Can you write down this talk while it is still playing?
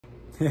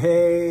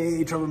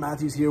Hey, Trevor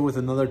Matthews here with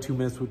another 2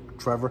 minutes with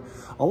Trevor.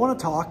 I want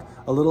to talk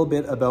a little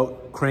bit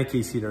about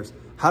crankcase heaters,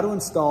 how to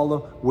install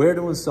them, where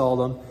to install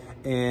them,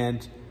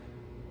 and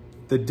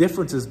the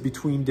differences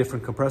between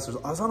different compressors.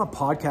 I was on a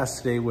podcast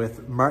today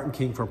with Martin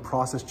King from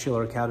Process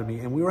Chiller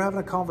Academy, and we were having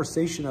a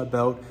conversation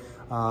about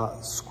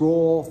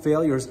scroll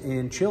failures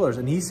in chillers.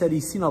 And he said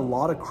he's seen a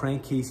lot of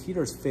crankcase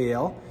heaters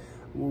fail,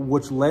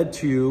 which led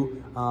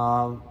to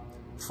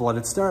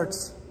flooded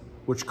starts,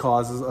 which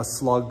causes a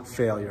slug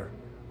failure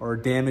or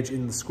damage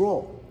in the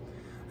scroll.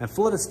 And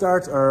flooded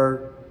starts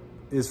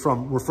is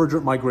from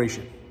refrigerant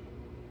migration.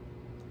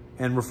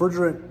 And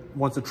refrigerant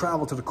wants to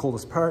travel to the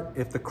coldest part.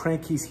 If the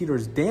crankcase heater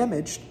is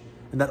damaged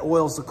and that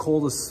oil is the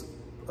coldest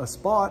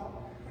spot,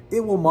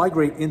 it will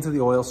migrate into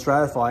the oil,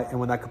 stratify, and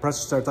when that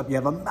compressor starts up, you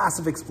have a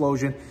massive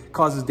explosion,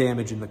 causes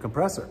damage in the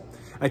compressor.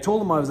 I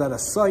told him I was at a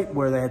site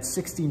where they had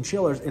 16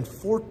 chillers, and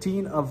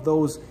 14 of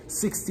those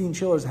 16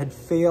 chillers had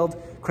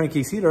failed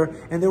crankcase heater,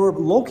 and they were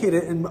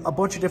located in a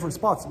bunch of different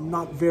spots,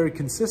 not very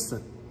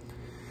consistent.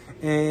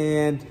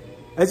 And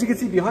as you can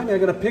see behind me, I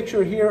got a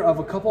picture here of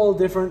a couple of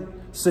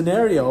different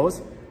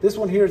scenarios. This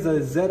one here is a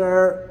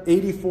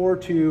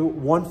ZR84 to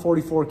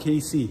 144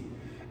 KC,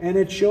 and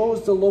it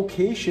shows the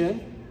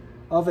location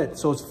of it.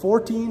 So it's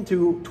 14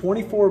 to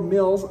 24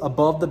 mils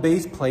above the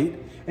base plate,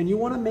 and you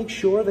want to make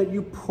sure that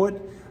you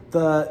put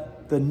the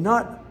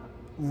nut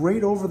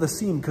right over the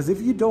seam, because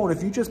if you don't,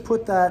 if you just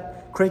put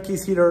that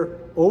crankcase heater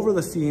over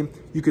the seam,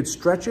 you could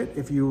stretch it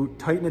if you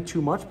tighten it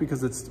too much,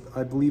 because it's,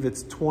 I believe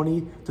it's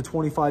 20 to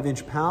 25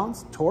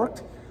 inch-pounds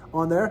torqued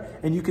on there,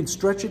 and you can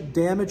stretch it,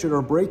 damage it,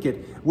 or break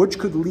it, which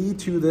could lead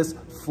to this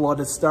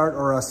flooded start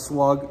or a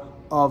slug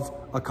of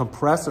a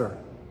compressor.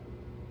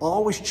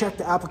 Always check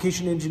the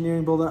application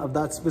engineering bulletin of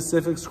that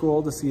specific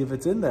scroll to see if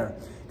it's in there.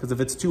 Because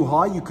if it's too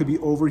high, you could be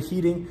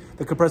overheating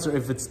the compressor.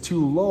 If it's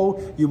too low,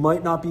 you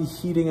might not be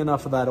heating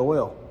enough of that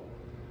oil.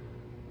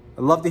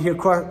 I'd love to hear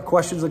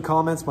questions and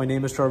comments. My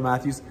name is Trevor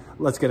Matthews.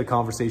 Let's get a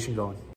conversation going.